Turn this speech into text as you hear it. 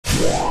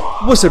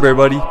What's up,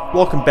 everybody?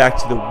 Welcome back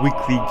to the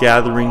weekly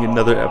gathering,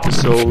 another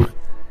episode.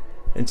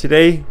 And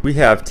today we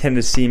have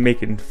Tennessee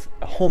making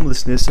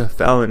homelessness a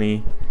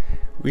felony.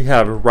 We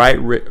have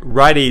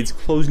Rite Aids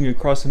closing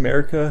across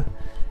America,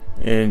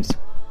 and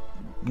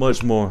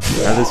much more.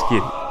 Now let's get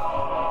it.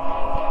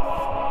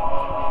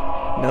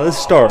 Now let's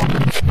start.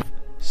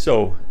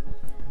 So,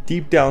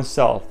 deep down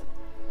south,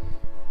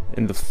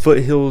 in the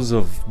foothills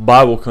of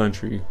Bible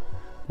country,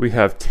 we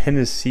have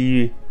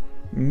Tennessee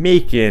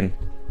making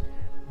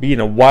being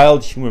a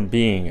wild human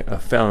being a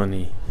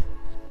felony.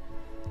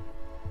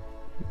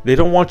 They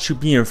don't want you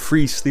being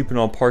free sleeping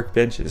on park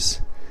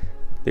benches.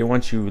 They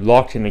want you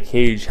locked in a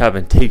cage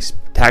having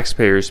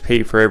taxpayers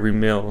pay for every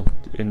meal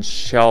and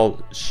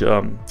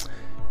sheltering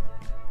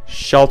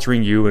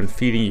you and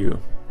feeding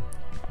you.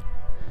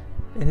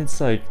 And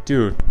it's like,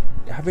 dude,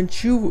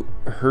 haven't you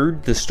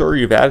heard the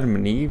story of Adam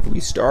and Eve?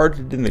 We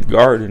started in the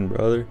garden,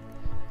 brother.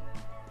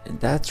 And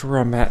that's where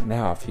I'm at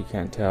now, if you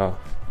can't tell.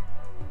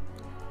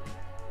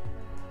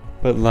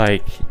 But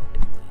like,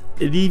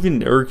 it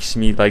even irks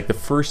me, like the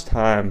first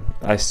time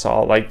I saw,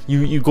 like,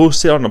 you go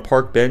sit on a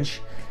park bench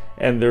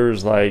and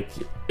there's like,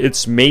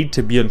 it's made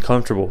to be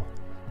uncomfortable.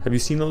 Have you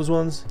seen those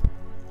ones?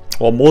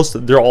 Well,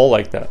 they're all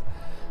like that.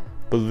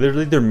 But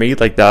literally they're made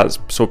like that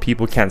so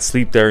people can't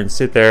sleep there and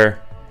sit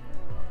there.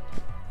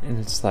 And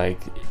it's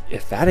like,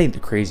 if that ain't the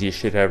craziest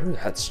shit ever,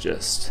 that's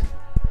just,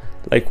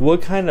 like,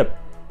 what kind of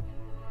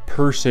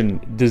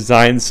person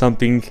designs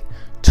something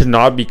to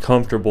not be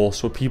comfortable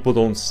so people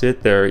don't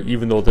sit there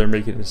even though they're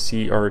making a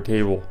seat or a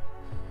table?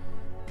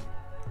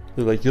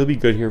 They're like, you'll be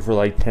good here for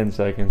like 10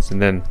 seconds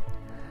and then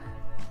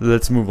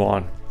let's move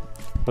on.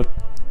 But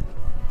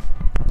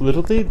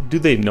little do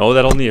they know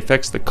that only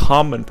affects the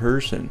common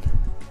person,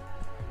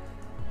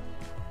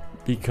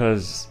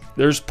 because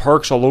there's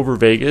parks all over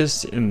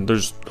Vegas and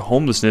there's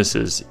homelessness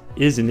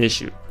is an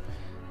issue,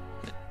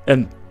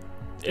 and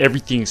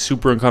everything's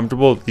super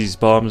uncomfortable. These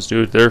bums,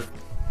 dude,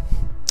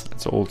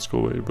 it's old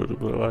school way, but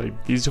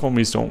like, these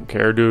homies don't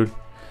care, dude.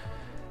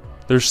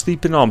 They're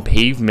sleeping on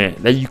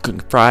pavement that you can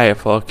fry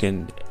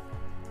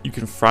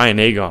an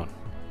egg on.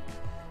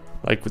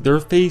 Like, they're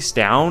face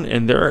down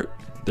and their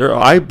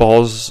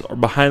eyeballs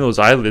behind those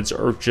eyelids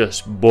are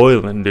just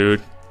boiling,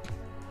 dude.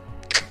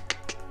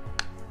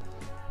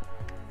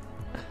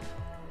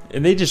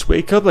 And they just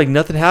wake up like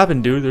nothing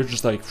happened, dude. They're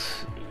just like,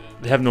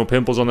 they have no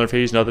pimples on their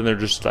face, nothing. They're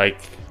just like,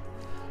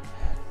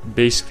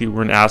 basically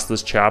wearing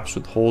assless chaps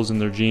with holes in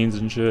their jeans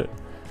and shit,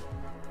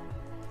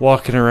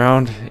 walking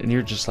around, and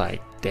you're just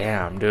like,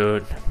 damn,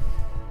 dude.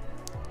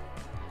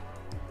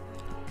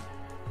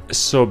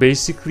 So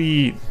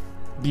basically,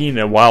 being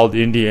a wild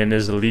Indian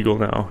is illegal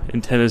now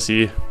in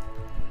Tennessee.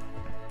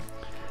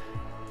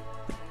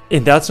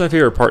 And that's my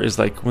favorite part, is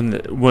like when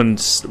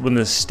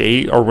the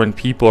state, or when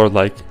people are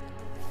like,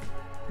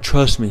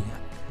 trust me,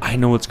 I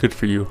know what's good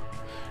for you.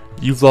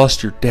 You've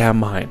lost your damn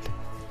mind.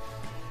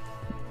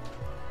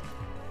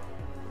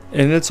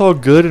 And it's all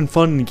good and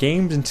fun and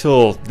games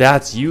until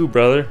that's you,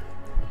 brother.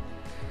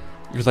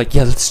 You're like,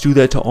 yeah, let's do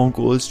that to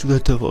uncle. Let's do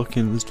that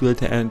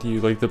to auntie.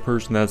 Like the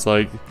person that's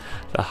like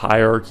the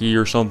hierarchy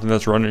or something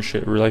that's running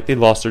shit. We're like, they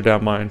lost their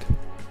damn mind.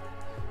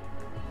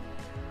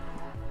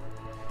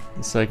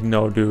 It's like,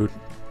 no, dude.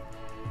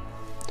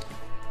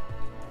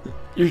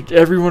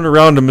 Everyone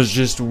around them is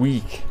just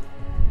weak.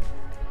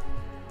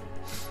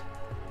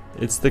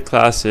 It's the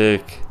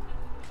classic,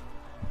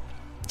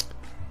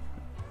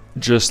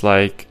 just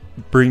like,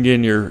 bring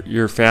in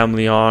your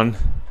family on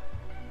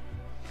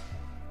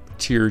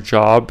to your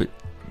job,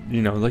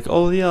 you know, like,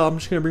 oh yeah, I'm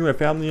just gonna bring my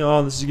family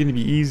on, this is gonna be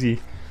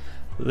easy.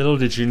 Little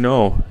did you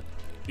know,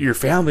 your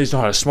family's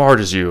not as smart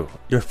as you,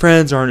 your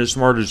friends aren't as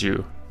smart as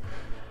you.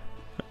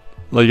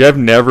 Like, I've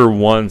never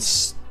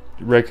once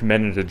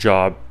recommended a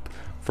job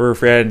for a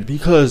friend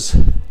because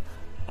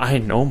I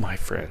know my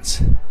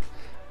friends,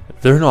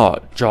 they're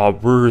not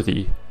job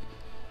worthy.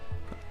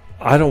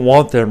 I don't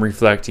want them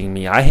reflecting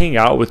me. I hang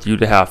out with you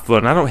to have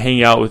fun. I don't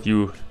hang out with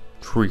you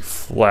to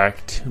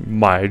reflect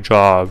my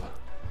job.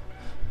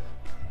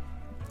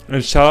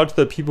 And shout out to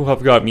the people who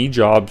have got me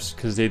jobs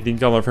because they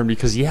think I'm a friend.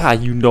 Because yeah,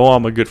 you know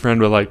I'm a good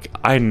friend, but like,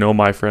 I know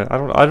my friend. I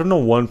don't know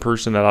one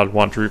person that I'd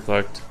want to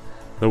reflect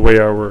the way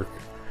I work.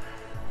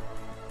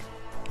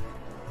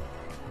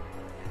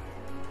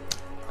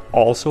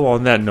 Also,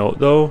 on that note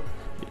though,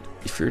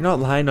 if you're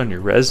not lying on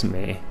your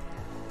resume,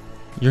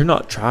 you're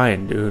not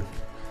trying, dude.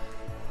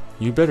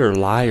 You better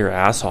lie your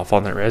ass off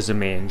on that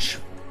resume,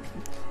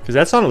 because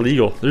that's not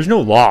illegal. There's no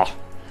law.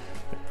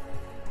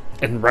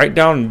 And write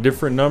down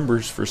different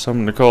numbers for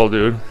someone to call,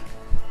 dude.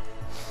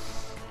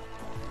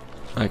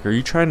 Like, are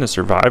you trying to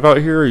survive out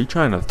here? Are you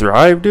trying to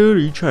thrive, dude? Or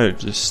are you trying to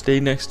just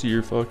stay next to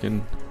your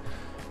fucking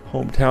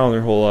hometown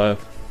their whole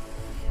life?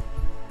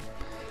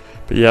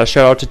 But yeah,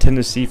 shout out to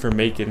Tennessee for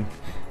making,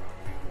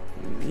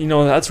 you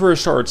know, that's where it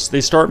starts.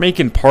 They start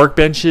making park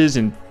benches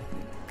and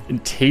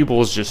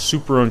tables just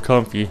super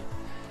uncomfy.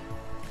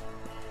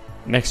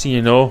 Next thing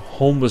you know,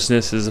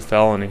 homelessness is a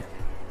felony.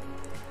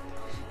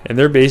 And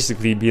they're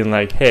basically being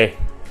like, hey,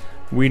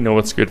 we know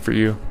what's good for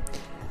you.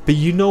 But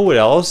you know what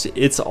else?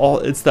 It's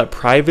that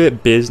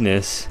private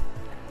business.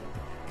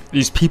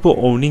 These people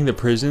owning the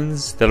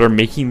prisons that are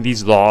making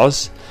these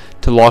laws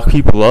to lock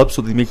people up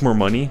so they make more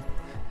money.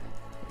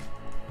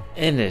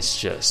 And it's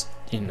just,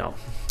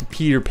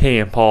 Peter,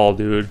 Pan, and Paul,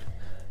 dude.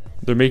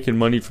 They're making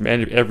money from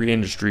every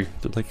industry.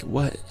 They're like,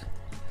 what?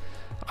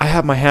 I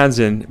have my hands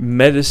in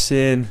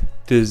medicine,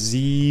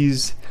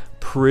 disease,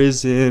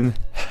 prison,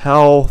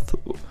 health,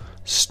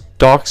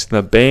 stocks in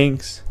the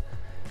banks,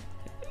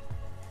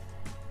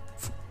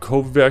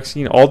 COVID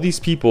vaccine. All these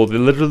people, they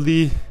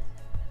literally,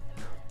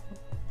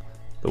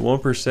 the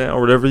 1%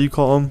 or whatever you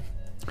call them.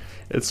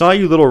 It's not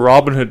you little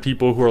Robin Hood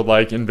people who are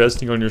like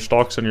investing on your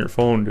stocks on your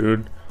phone,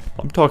 dude.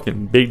 I'm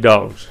talking big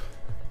dogs.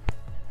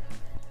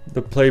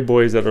 The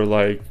playboys that are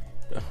like,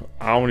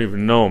 I don't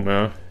even know,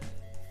 man.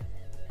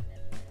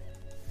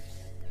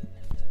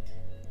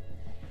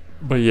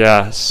 But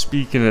yeah,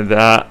 speaking of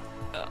that,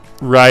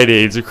 Rite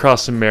Aids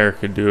across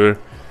America, dude.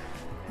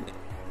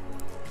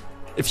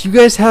 If you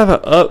guys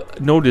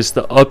haven't noticed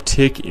the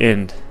uptick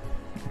in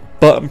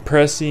button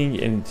pressing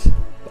and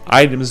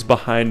items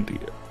behind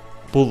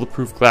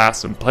bulletproof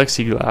glass and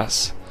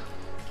plexiglass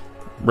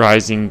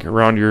rising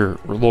around your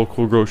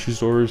local grocery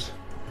stores,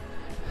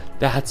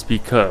 that's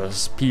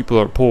because people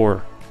are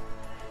poor.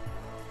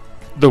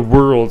 The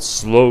world's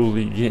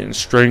slowly getting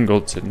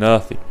strangled to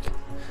nothing.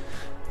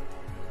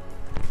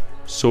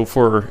 So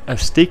for a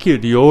stick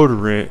of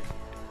deodorant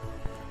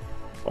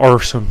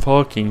or some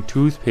fucking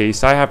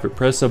toothpaste, I have to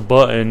press a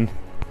button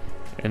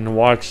and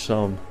watch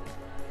some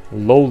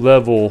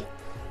low-level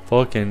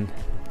fucking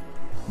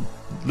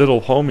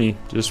little homie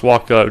just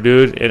walk up,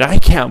 dude. And I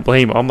can't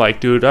blame him. I'm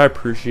like, dude, I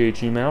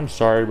appreciate you, man. I'm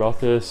sorry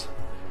about this.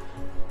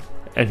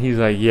 And he's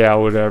like, yeah,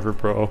 whatever,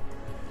 bro.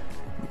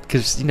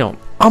 Because,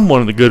 I'm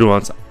one of the good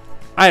ones.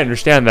 I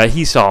understand that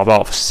he saw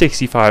about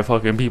 65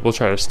 fucking people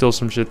try to steal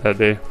some shit that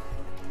day.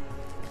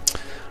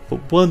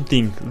 But one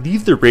thing,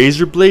 leave the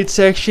razor blade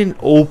section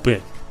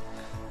open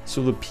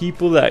so the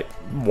people that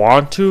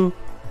want to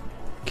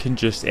can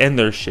just end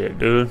their shit,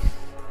 dude.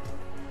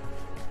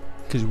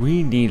 Because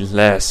we need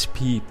less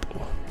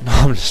people. No,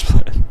 I'm just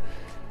playing.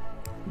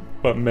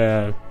 But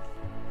man,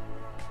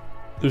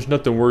 there's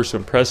nothing worse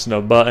than pressing a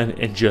button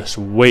and just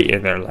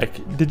waiting there.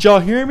 Like, did y'all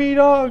hear me,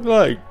 dog?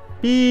 Like,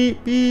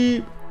 beep,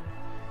 beep.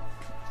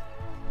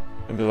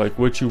 And they're like,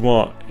 what you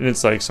want? And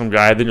it's like some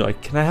guy. Then you're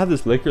like, can I have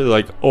this liquor? They're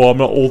like, oh, I'm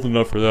not old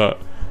enough for that.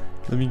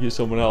 Let me get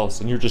someone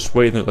else. And you're just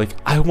waiting. They're like,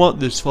 I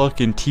want this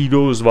fucking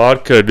Tito's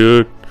vodka,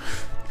 dude.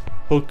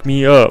 Hook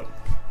me up.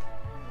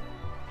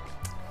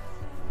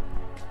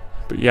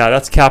 But yeah,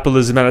 that's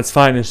capitalism at its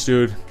finest,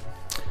 dude.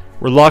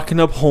 We're locking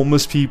up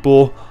homeless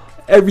people.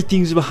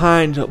 Everything's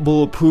behind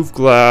bulletproof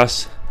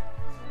glass.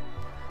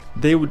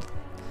 They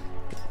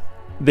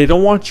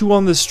don't want you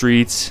on the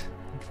streets.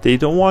 They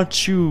don't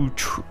want you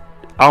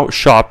out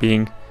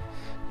shopping.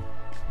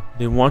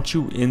 They want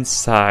you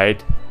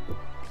inside,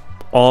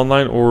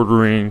 online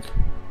ordering,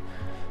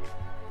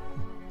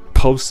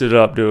 posted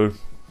up, dude,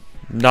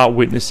 not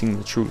witnessing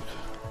the truth.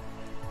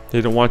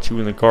 They don't want you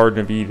in the Garden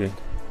of Eden.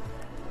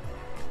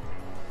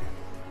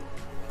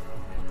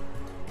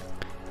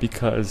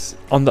 Because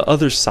on the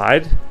other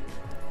side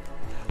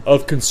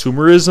of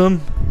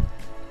consumerism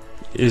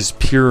is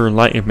pure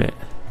enlightenment.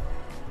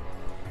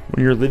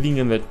 When you're living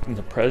in the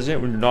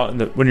present, when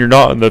you're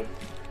not in the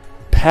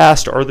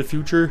past or the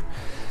future,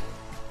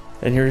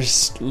 and you're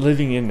just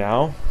living in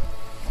now,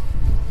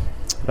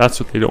 that's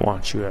what they don't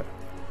want you at.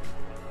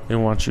 They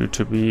want you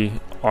to be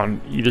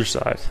on either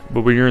side.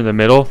 But when you're in the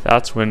middle,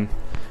 that's when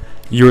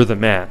you're the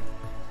man.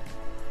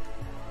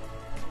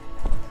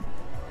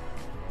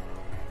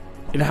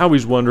 And I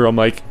always wonder, I'm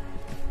like,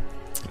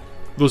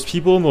 those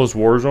people in those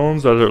war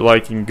zones that are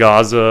like in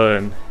Gaza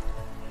and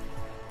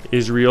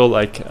Israel,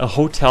 like a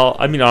hotel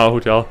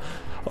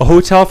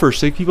for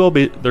sick people,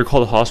 but they're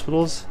called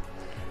hospitals.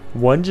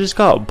 One just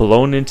got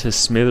blown into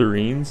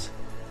smithereens.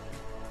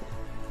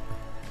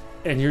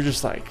 And you're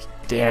just like,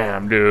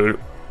 damn, dude.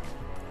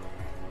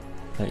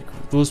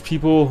 Like, those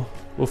people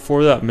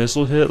before that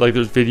missile hit, like,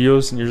 there's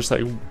videos, and you're just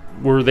like,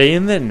 were they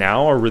in the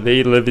now, or were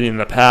they living in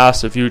the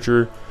past, the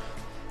future?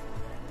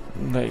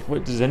 Like,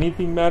 what, does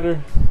anything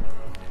matter?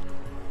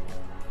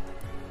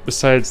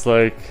 Besides,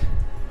 like,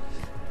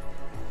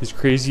 these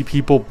crazy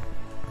people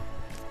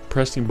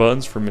pressing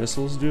buttons for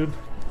missiles, dude.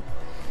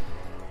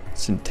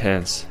 It's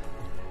intense.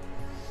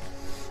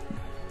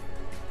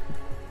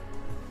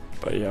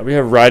 But yeah, we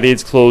have Rite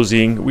Aids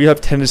closing. We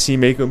have Tennessee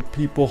making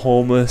people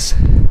homeless.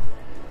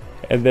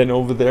 And then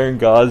over there in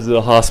Gaza,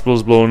 the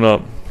hospital's blown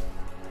up.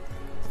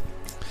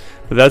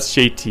 But that's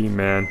JT,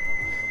 man.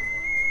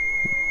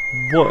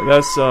 What?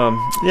 That's,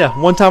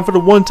 one time for the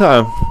one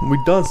time. We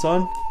done,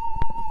 son.